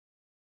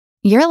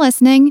You're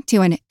listening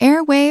to an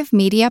Airwave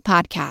Media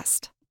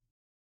Podcast.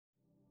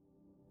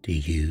 Do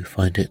you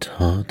find it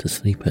hard to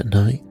sleep at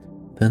night?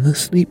 Then the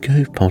Sleep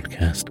Cove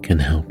podcast can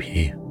help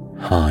you.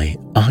 Hi,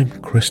 I'm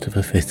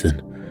Christopher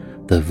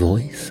Fitton, the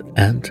voice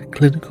and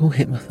clinical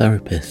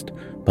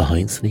hypnotherapist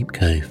behind Sleep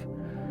Cove.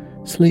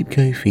 Sleep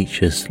Cove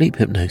features sleep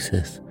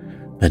hypnosis,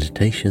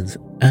 meditations,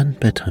 and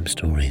bedtime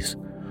stories,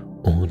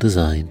 all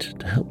designed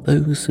to help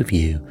those of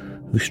you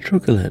who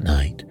struggle at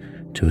night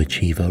to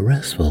achieve a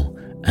restful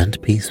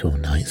and peaceful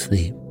night's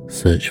sleep.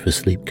 Search for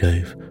Sleep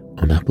Cove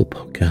on Apple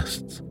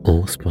Podcasts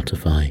or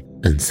Spotify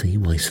and see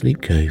why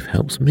Sleep Cove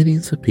helps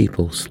millions of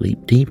people sleep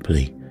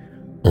deeply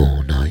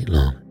all night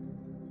long.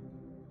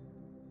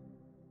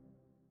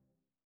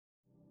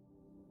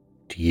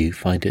 Do you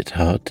find it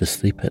hard to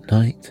sleep at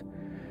night?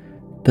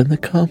 Then the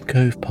Calm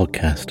Cove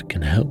podcast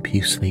can help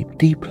you sleep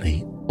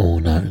deeply all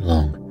night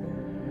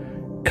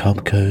long.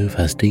 Calm Cove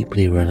has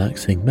deeply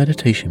relaxing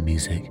meditation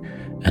music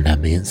and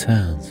ambient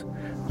sounds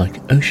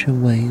like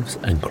ocean waves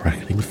and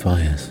crackling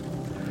fires.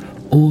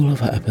 All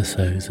of our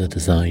episodes are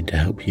designed to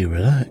help you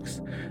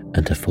relax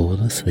and to fall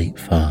asleep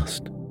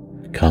fast.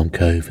 Calm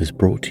Cove is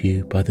brought to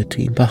you by the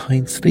team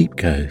behind Sleep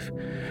Cove,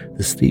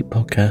 the sleep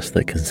podcast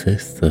that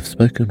consists of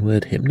spoken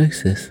word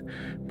hypnosis,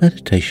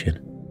 meditation,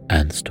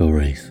 and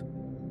stories.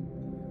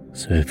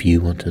 So if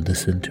you want to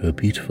listen to a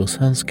beautiful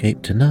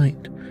soundscape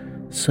tonight,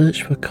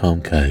 search for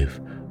Calm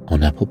Cove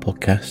on Apple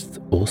Podcasts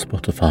or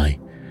Spotify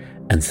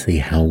and see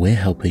how we're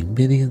helping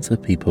millions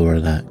of people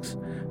relax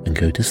and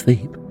go to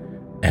sleep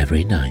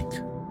every night.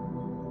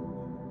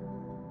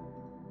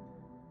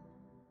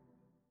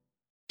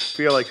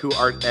 Feel like who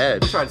Art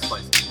Ed? Try to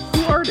slice it.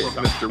 Who Art Ed?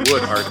 Mr.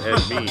 Wood, Art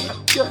Ed me.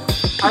 Yeah.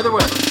 Either way,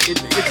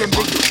 it's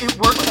ambiguous. It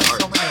works on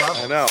so many levels.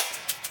 I know.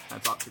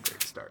 That's off to a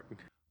great start.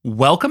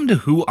 Welcome to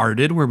Who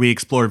Arted, where we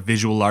explore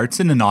visual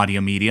arts in an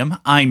audio medium.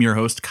 I'm your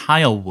host,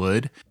 Kyle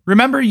Wood.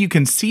 Remember, you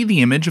can see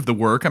the image of the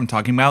work I'm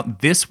talking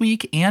about this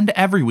week and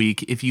every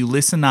week if you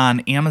listen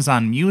on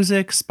Amazon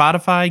Music,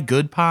 Spotify,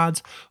 Good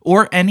Pods,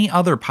 or any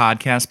other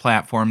podcast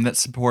platform that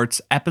supports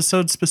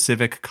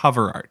episode-specific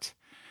cover art.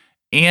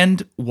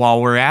 And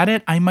while we're at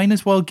it, I might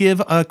as well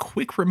give a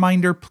quick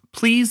reminder.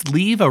 Please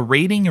leave a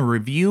rating and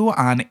review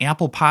on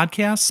Apple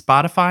Podcasts,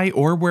 Spotify,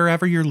 or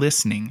wherever you're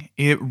listening.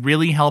 It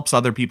really helps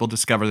other people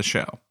discover the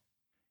show.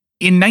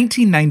 In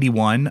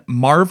 1991,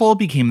 Marvel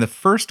became the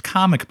first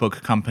comic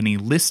book company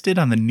listed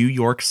on the New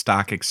York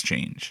Stock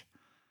Exchange.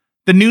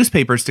 The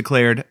newspapers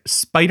declared,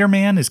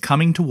 "Spider-Man is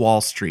coming to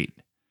Wall Street."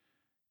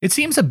 It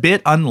seems a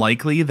bit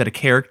unlikely that a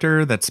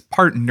character that's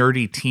part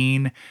nerdy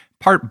teen,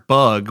 part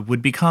bug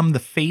would become the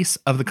face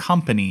of the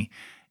company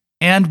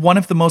and one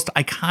of the most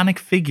iconic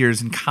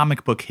figures in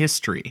comic book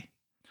history.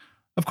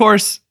 Of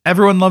course,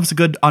 everyone loves a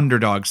good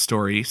underdog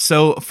story,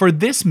 so for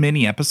this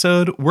mini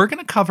episode, we're going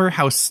to cover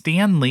how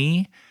Stan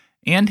Lee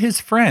and his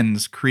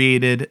friends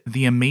created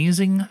the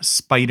Amazing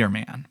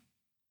Spider-Man.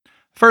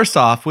 First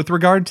off, with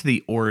regard to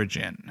the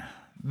origin,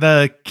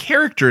 the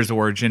character's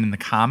origin in the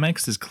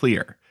comics is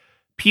clear.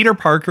 Peter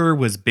Parker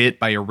was bit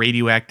by a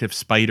radioactive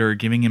spider,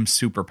 giving him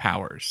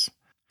superpowers.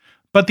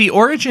 But the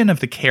origin of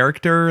the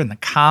character and the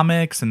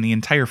comics and the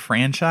entire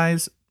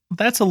franchise,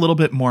 that's a little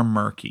bit more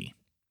murky.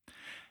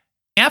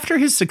 After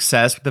his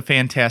success with the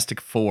Fantastic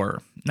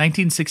Four,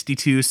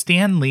 1962,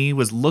 Stan Lee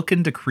was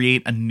looking to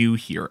create a new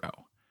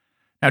hero.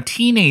 Now,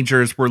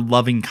 teenagers were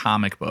loving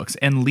comic books,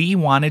 and Lee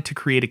wanted to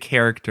create a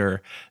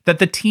character that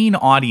the teen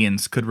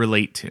audience could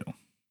relate to.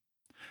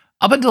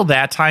 Up until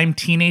that time,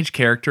 teenage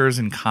characters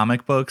in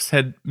comic books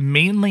had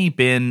mainly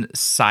been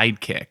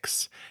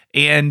sidekicks,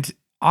 and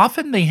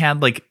often they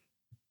had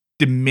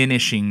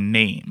diminishing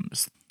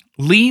names.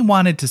 Lee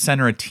wanted to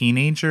center a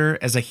teenager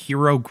as a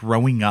hero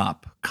growing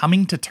up,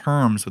 coming to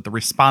terms with the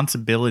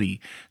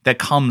responsibility that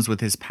comes with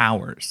his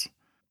powers.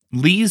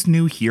 Lee's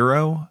new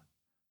hero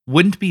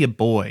wouldn't be a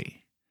boy.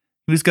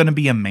 He was going to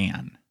be a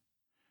man.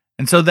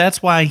 And so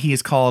that's why he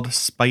is called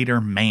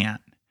Spider-Man.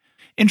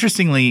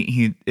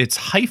 Interestingly, it's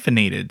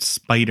hyphenated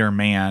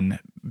Spider-Man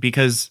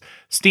because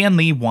Stan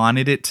Lee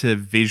wanted it to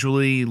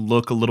visually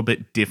look a little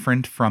bit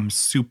different from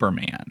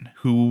Superman,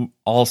 who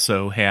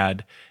also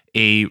had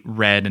a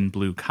red and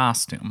blue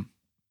costume.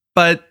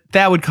 But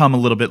that would come a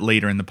little bit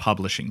later in the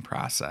publishing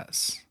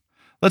process.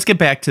 Let's get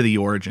back to the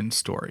origin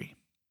story.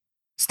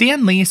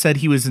 Stan Lee said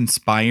he was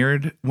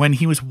inspired when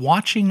he was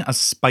watching a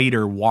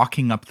spider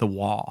walking up the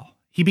wall.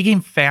 He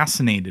became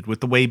fascinated with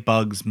the way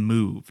bugs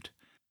moved.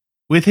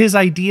 With his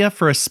idea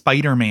for a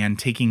Spider-Man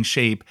taking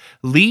shape,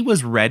 Lee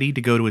was ready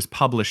to go to his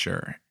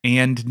publisher,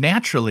 and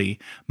naturally,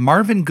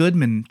 Marvin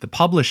Goodman, the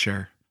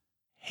publisher,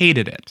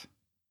 hated it.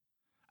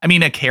 I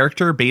mean, a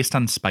character based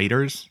on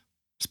spiders?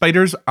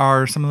 Spiders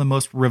are some of the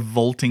most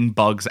revolting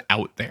bugs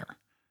out there.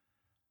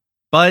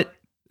 But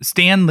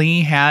Stan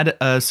Lee had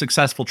a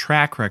successful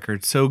track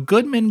record, so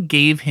Goodman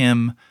gave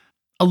him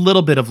a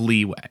little bit of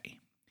leeway.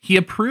 He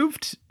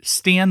approved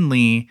Stan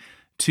Lee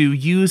to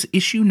use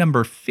issue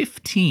number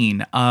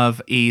 15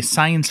 of a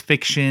science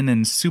fiction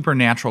and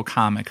supernatural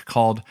comic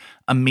called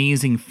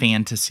Amazing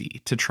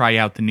Fantasy to try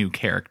out the new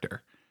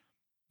character.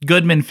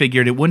 Goodman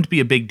figured it wouldn't be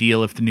a big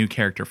deal if the new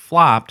character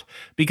flopped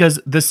because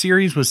the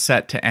series was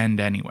set to end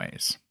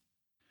anyways.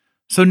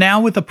 So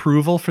now with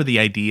approval for the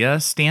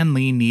idea, Stan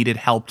Lee needed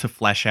help to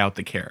flesh out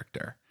the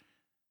character.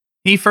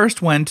 He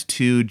first went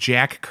to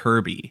Jack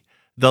Kirby,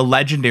 the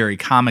legendary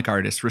comic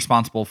artist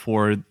responsible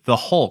for the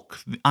Hulk,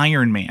 the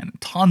Iron Man,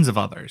 tons of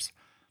others.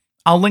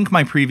 I'll link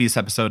my previous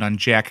episode on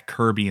Jack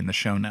Kirby in the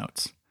show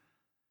notes.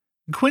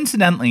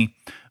 Coincidentally,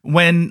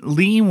 when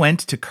Lee went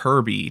to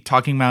Kirby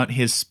talking about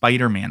his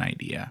Spider-Man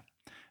idea,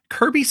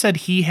 Kirby said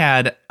he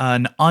had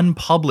an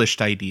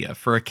unpublished idea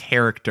for a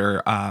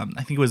character, I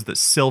think it was the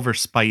Silver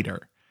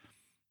Spider.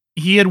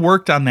 He had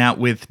worked on that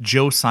with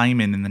Joe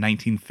Simon in the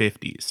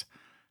 1950s.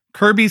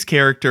 Kirby's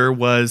character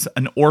was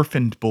an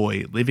orphaned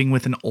boy living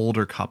with an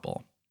older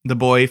couple. The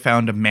boy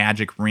found a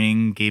magic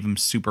ring, gave him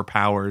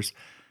superpowers,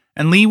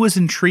 and Lee was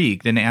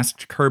intrigued and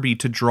asked Kirby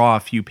to draw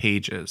a few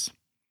pages.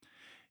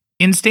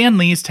 In Stan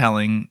Lee's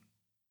telling,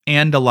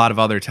 and a lot of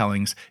other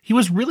tellings, he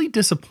was really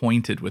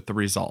disappointed with the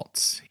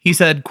results. He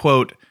said,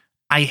 quote,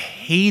 "I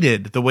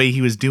hated the way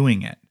he was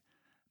doing it.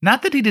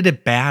 Not that he did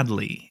it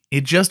badly,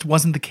 it just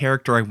wasn't the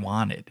character I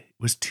wanted. It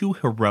was too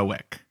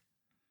heroic."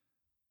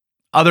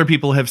 Other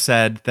people have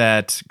said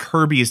that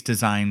Kirby's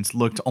designs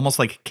looked almost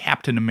like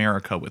Captain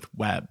America with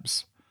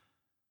webs.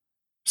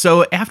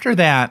 So after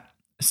that,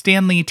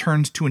 Stan Lee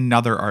turned to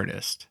another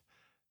artist,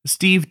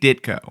 Steve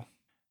Ditko.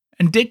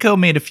 And Ditko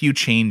made a few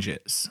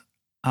changes.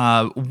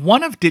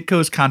 One of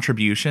Ditko's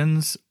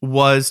contributions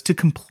was to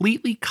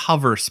completely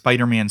cover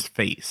Spider-Man's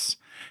face.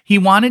 He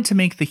wanted to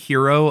make the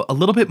hero a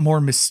little bit more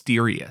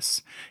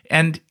mysterious.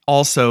 And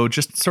also,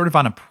 just sort of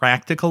on a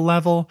practical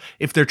level,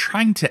 if they're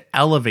trying to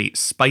elevate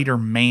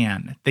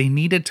Spider-Man, they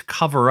needed to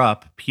cover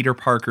up Peter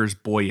Parker's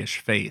boyish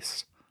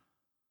face.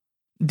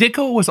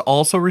 Ditko was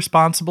also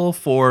responsible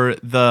for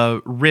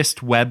the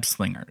wrist web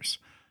slingers.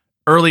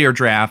 Earlier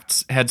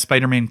drafts had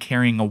Spider-Man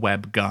carrying a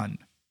web gun.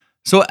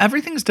 So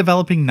everything's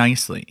developing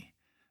nicely.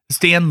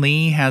 Stan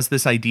Lee has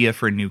this idea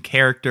for a new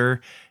character.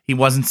 He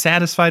wasn't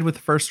satisfied with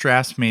the first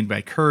drafts made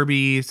by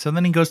Kirby, so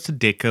then he goes to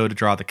Ditko to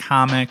draw the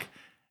comic.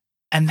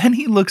 And then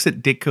he looks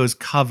at Ditko's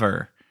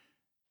cover,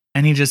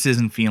 and he just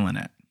isn't feeling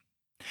it.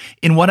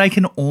 In what I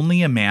can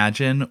only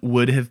imagine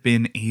would have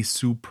been a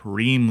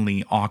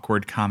supremely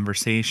awkward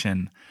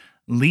conversation,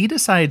 Lee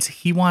decides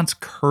he wants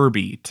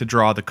Kirby to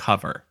draw the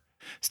cover.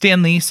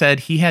 Stan Lee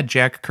said he had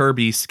Jack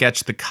Kirby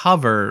sketch the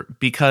cover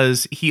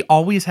because he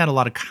always had a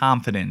lot of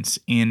confidence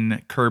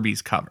in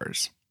Kirby's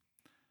covers.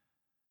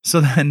 So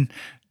then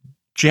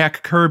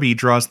Jack Kirby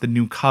draws the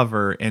new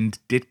cover and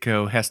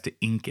Ditko has to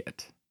ink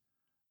it.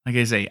 Like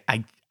I say,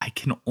 I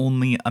can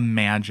only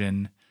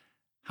imagine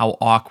how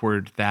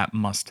awkward that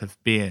must have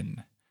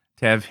been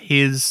to have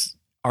his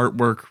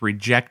artwork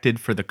rejected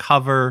for the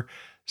cover,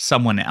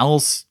 someone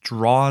else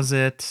draws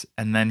it,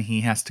 and then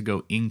he has to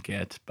go ink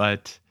it,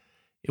 but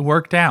it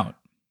worked out.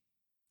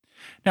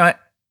 Now,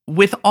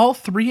 with all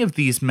three of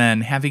these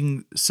men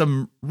having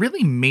some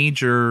really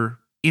major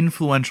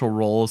influential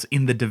roles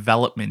in the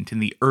development in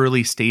the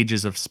early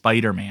stages of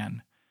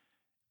Spider-Man,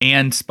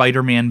 and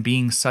Spider-Man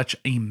being such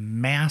a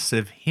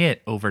massive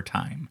hit over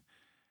time,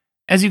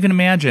 as you can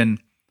imagine,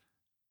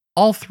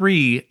 all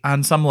three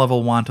on some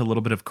level want a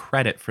little bit of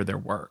credit for their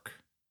work.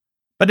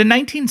 But in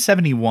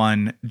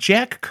 1971,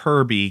 Jack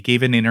Kirby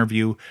gave an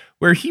interview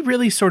where he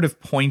really sort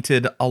of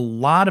pointed a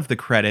lot of the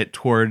credit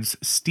towards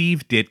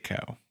Steve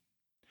Ditko.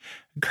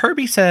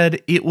 Kirby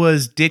said it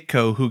was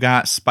Ditko who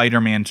got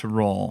Spider-Man to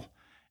roll,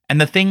 and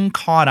the thing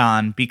caught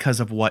on because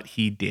of what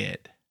he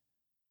did.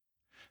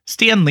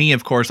 Stan Lee,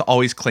 of course,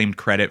 always claimed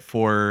credit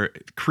for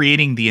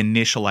creating the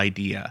initial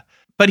idea,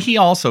 but he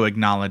also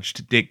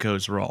acknowledged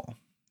Ditko's role.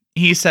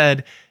 He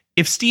said,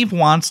 "If Steve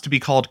wants to be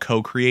called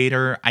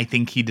co-creator, I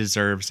think he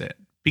deserves it.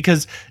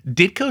 Because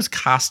Ditko's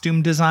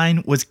costume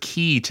design was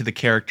key to the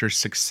character's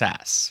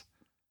success.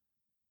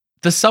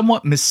 The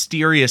somewhat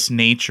mysterious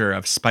nature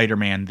of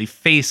Spider-Man, the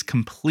face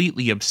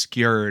completely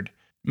obscured,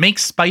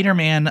 makes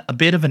Spider-Man a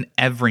bit of an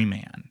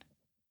everyman.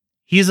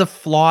 He's a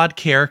flawed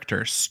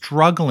character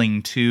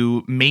struggling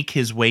to make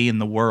his way in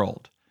the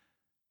world.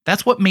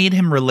 That's what made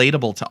him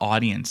relatable to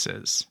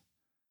audiences."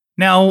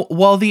 Now,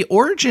 while the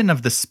origin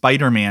of the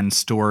Spider-Man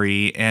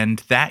story and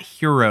that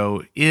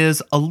hero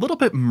is a little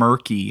bit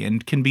murky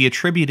and can be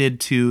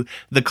attributed to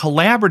the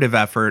collaborative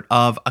effort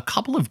of a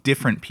couple of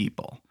different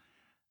people,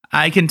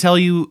 I can tell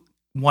you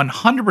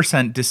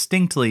 100%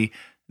 distinctly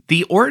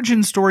the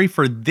origin story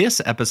for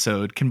this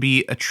episode can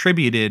be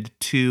attributed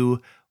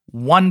to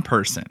one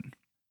person.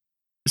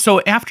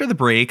 So after the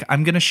break,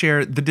 I'm going to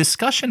share the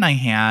discussion I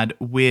had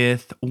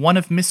with one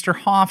of Mr.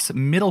 Hoff's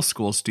middle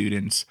school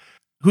students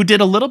who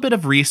did a little bit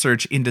of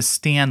research into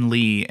Stan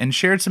Lee and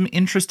shared some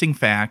interesting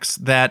facts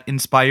that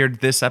inspired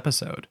this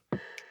episode.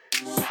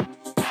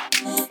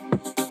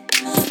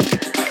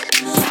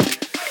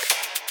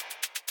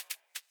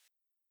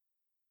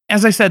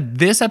 As I said,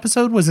 this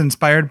episode was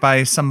inspired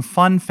by some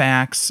fun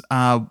facts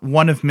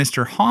one of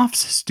Mr. Hoff's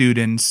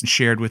students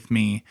shared with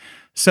me.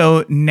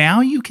 So now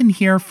you can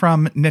hear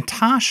from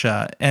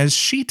Natasha as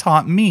she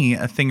taught me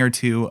a thing or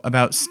two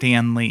about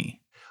Stan Lee.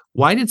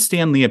 Why did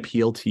Stan Lee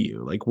appeal to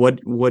you? Like,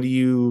 what do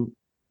you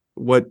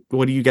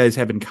guys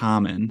have in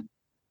common?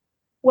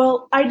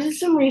 Well, I did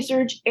some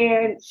research,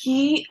 and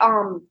he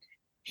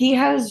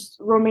has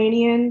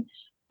Romanian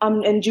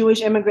and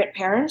Jewish immigrant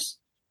parents.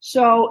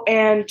 So,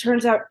 and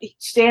turns out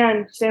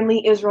Stan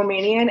Lee is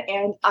Romanian,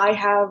 and I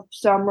have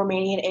some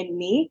Romanian in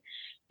me.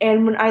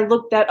 And when I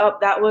looked that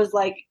up, that was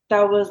like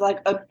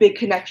a big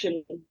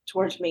connection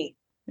towards me.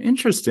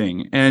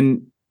 Interesting.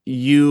 And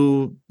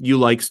you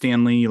like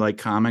Stan Lee, you like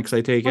comics,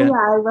 I take Oh it? yeah,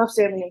 I love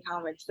Stan Lee in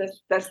comics.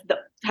 That's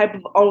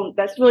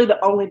really the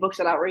only books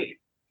that I read.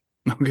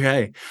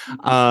 Okay.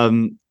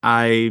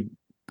 I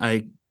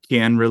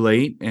can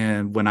relate.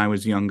 And when I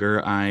was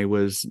younger, I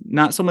was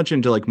not so much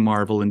into like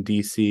Marvel and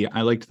DC.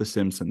 I liked the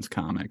Simpsons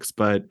comics,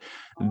 but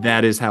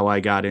that is how I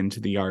got into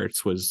the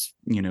arts, was,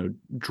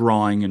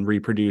 drawing and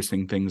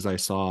reproducing things I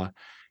saw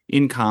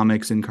in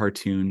comics and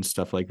cartoons,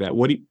 stuff like that.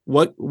 What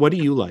do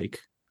you like?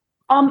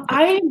 I'm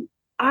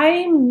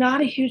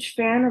not a huge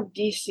fan of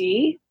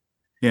DC.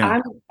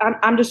 Yeah.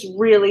 I'm just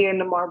really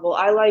into Marvel.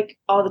 I like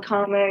all the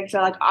comics.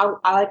 I like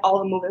all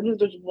the movies.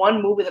 There's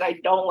one movie that I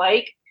don't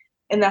like,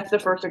 and that's the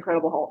first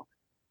Incredible Hulk.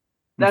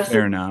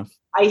 Fair enough.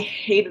 I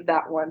hated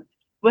that one,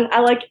 but I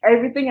like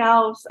everything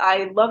else.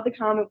 I love the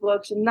comic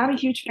books. I'm not a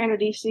huge fan of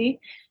DC,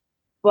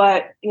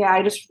 but yeah,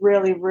 I just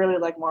really, really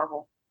like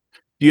Marvel.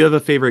 Do you have a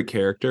favorite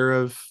character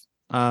of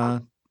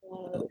Marvel?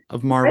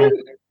 A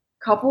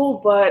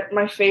couple, but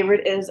my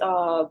favorite is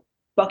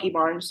Bucky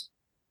Barnes.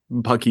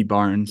 Bucky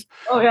Barnes.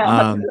 Oh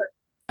yeah.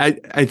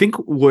 I think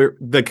where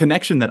the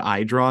connection that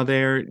I draw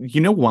there,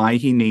 you know why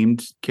he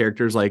named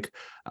characters like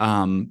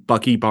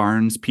Bucky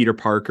Barnes, Peter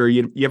Parker?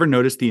 You ever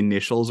notice the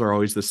initials are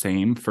always the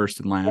same, first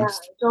and last?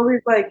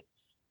 Yeah,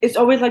 it's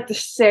always like the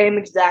same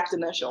exact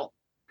initial.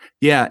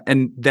 Yeah,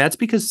 and that's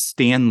because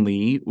Stan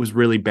Lee was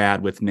really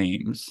bad with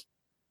names.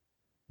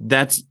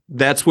 That's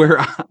where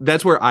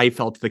I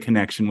felt the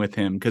connection with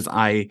him, because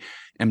I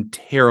am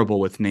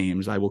terrible with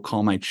names. I will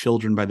call my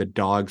children by the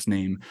dog's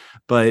name,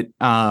 but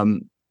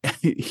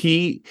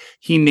he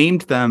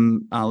named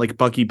them like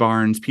Bucky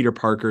Barnes, Peter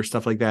Parker,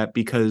 stuff like that,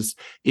 because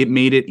it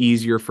made it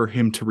easier for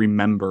him to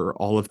remember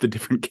all of the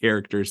different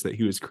characters that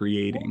he was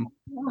creating.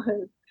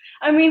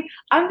 I mean,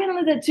 I'm gonna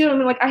like that too. I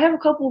mean, like, I have a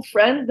couple of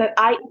friends that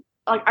I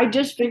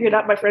just figured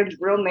out my friend's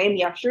real name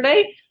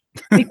yesterday,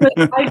 because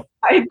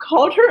I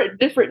called her a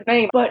different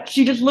name, but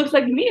she just looks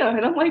like Mia,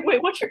 and I'm like,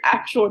 wait, what's your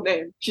actual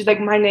name? She's like,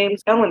 my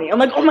name's Eleni. I'm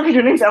like, oh my god,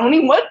 your name's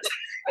Eleni? What?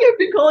 I've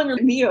been calling her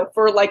Mia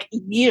for like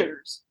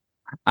years.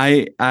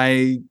 I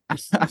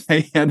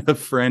had a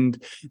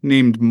friend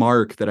named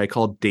Mark that I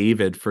called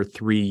David for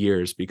 3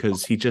 years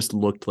because he just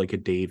looked like a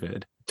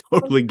David.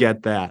 Totally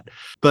get that.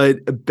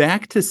 But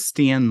back to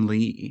Stan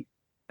Lee.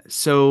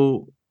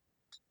 So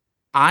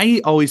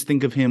I always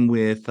think of him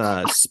with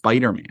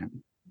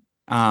Spider-Man.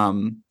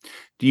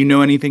 Do you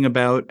know anything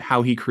about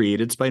how he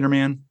created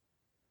Spider-Man?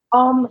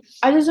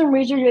 I did some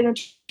research, and it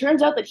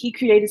turns out that he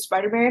created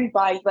Spider-Man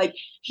by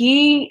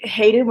he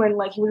hated when he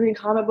was reading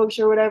comic books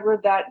or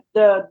whatever, that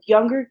the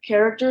younger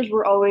characters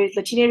were always,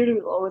 the teenagers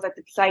were always like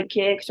the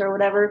sidekicks or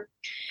whatever,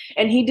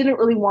 and he didn't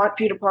really want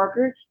Peter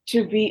Parker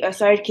to be a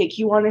sidekick.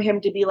 He wanted him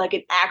to be like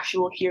an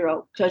actual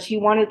hero, because he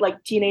wanted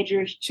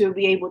teenagers to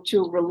be able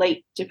to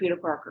relate to Peter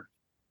Parker.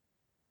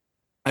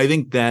 I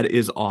think that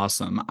is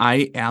awesome.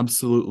 I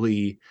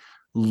absolutely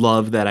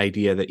love that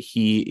idea that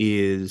he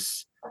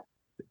is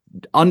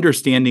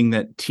understanding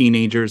that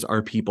teenagers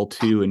are people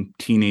too, and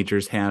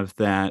teenagers have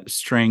that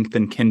strength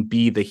and can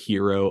be the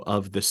hero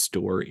of the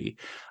story.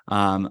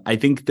 I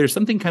think there's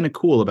something kind of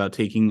cool about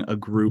taking a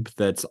group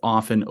that's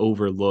often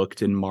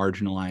overlooked and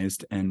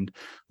marginalized and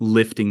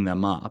lifting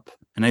them up.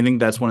 And I think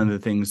that's one of the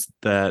things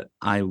that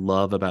I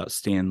love about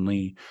Stan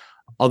Lee.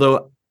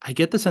 Although I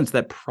get the sense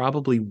that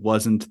probably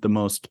wasn't the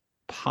most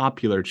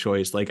popular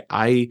choice.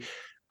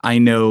 I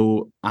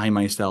know I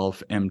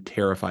myself am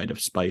terrified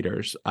of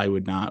spiders. I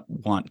would not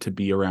want to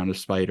be around a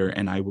spider,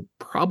 and I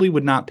probably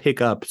would not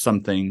pick up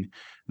something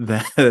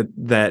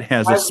that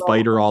has a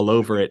spider all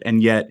over it.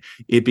 And yet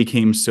it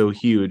became so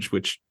huge,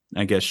 which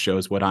I guess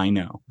shows what I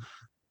know.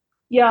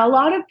 Yeah, a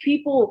lot of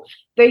people,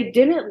 they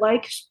didn't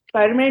like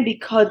Spider-Man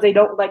because they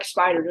don't like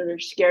spiders, or they're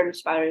scared of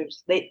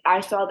spiders.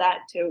 I saw that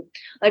too.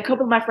 Like, a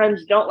couple of my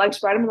friends don't like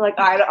Spider-Man. They're like,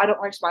 I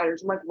don't like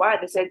spiders. I'm like, why?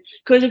 They said,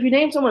 because if you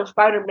name someone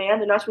Spider-Man,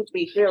 they're not supposed to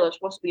be fearless, they're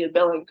supposed to be a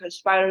villain, because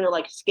spiders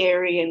are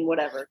scary and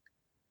whatever.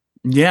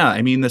 Yeah,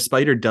 I mean, the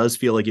spider does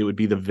feel like it would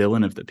be the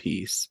villain of the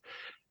piece.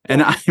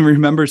 And I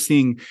remember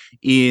seeing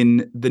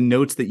in the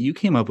notes that you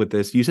came up with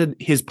this, you said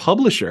his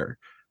publisher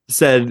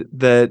said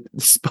that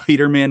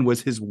Spider-Man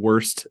was his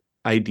worst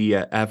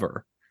idea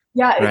ever.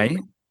 Yeah. Right?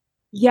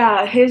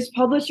 Yeah, his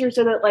publisher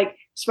said that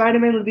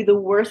Spider-Man would be the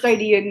worst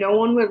idea. No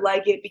one would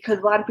like it because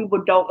a lot of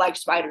people don't like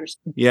spiders.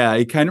 Yeah,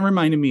 it kind of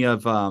reminded me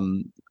of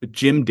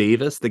Jim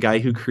Davis, the guy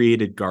who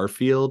created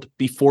Garfield.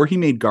 Before he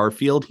made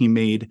Garfield, he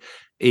made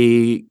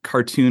a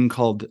cartoon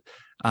called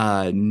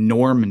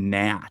Norm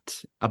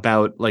Nat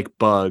about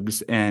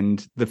bugs,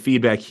 and the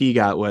feedback he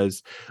got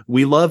was,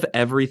 we love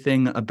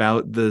everything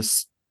about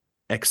this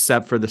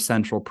except for the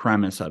central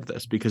premise of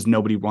this, because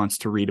nobody wants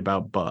to read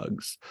about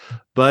bugs.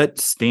 But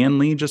Stan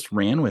Lee just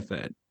ran with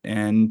it,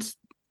 and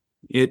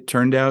it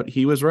turned out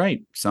he was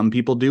right. Some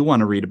people do want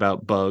to read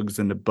about bugs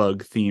and a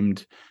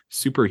bug-themed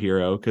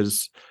superhero,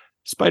 because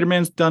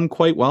Spider-Man's done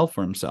quite well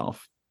for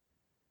himself.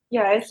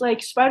 Yeah, it's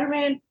like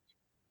Spider-Man.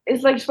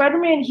 He's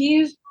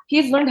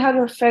learned how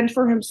to fend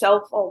for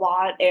himself a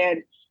lot,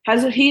 and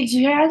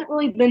he hasn't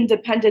really been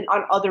dependent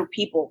on other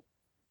people.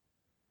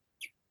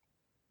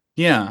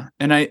 Yeah,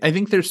 and I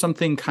think there's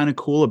something kind of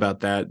cool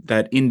about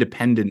that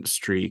independent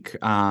streak.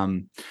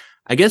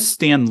 I guess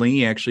Stan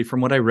Lee, actually,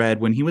 from what I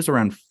read, when he was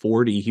around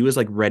 40, he was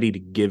like ready to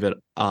give it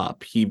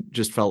up. He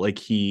just felt like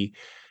he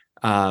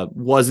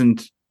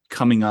wasn't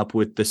coming up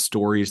with the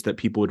stories that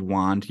people would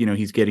want. You know,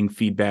 he's getting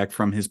feedback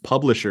from his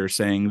publisher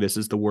saying, this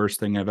is the worst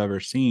thing I've ever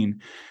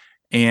seen.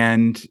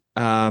 And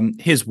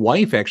his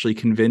wife actually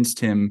convinced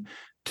him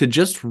to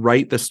just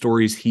write the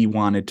stories he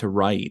wanted to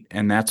write.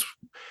 And that's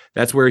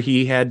where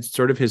he had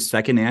sort of his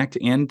second act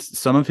and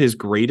some of his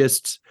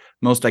greatest,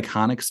 most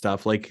iconic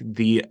stuff, like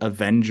the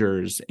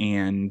Avengers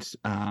and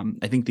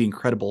I think the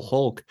Incredible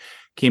Hulk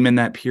came in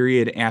that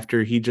period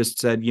after he just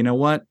said, you know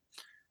what,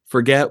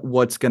 forget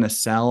what's going to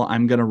sell.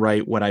 I'm going to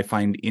write what I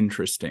find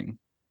interesting.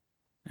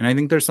 And I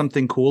think there's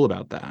something cool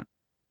about that.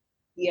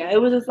 Yeah, it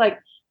was just like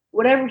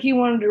whatever he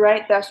wanted to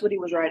write, that's what he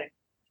was writing.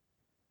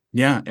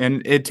 Yeah,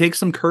 and it takes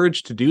some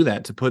courage to do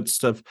that, to put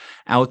stuff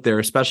out there,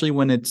 especially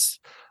when it's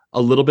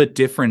a little bit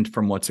different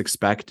from what's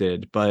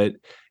expected. But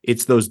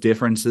it's those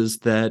differences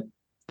that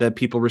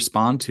people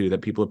respond to,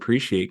 that people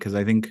appreciate. Because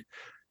I think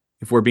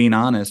if we're being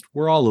honest,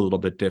 we're all a little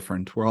bit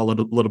different. We're all a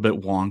little bit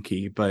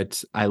wonky.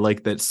 But I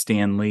like that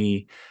Stan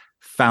Lee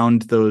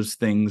found those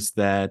things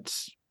that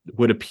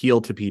would appeal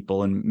to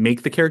people and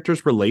make the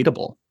characters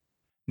relatable.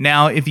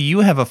 Now, if you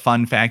have a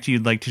fun fact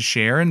you'd like to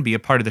share and be a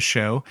part of the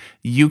show,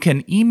 you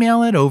can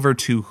email it over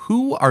to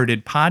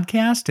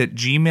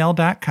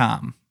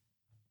whoartedpodcast@gmail.com.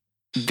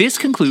 This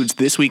concludes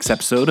this week's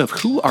episode of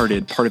Who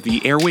Arted, part of the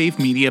Airwave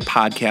Media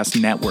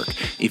Podcast Network.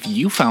 If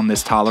you found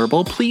this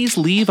tolerable, please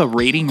leave a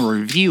rating or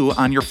review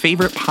on your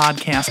favorite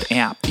podcast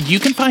app. You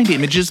can find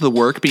images of the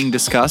work being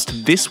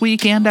discussed this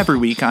week and every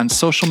week on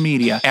social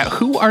media at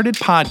Who Arted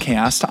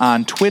Podcast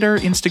on Twitter,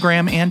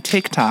 Instagram, and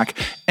TikTok,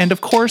 and of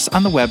course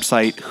on the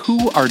website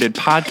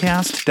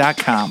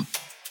whoartedpodcast.com.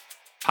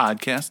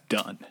 Podcast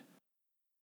done.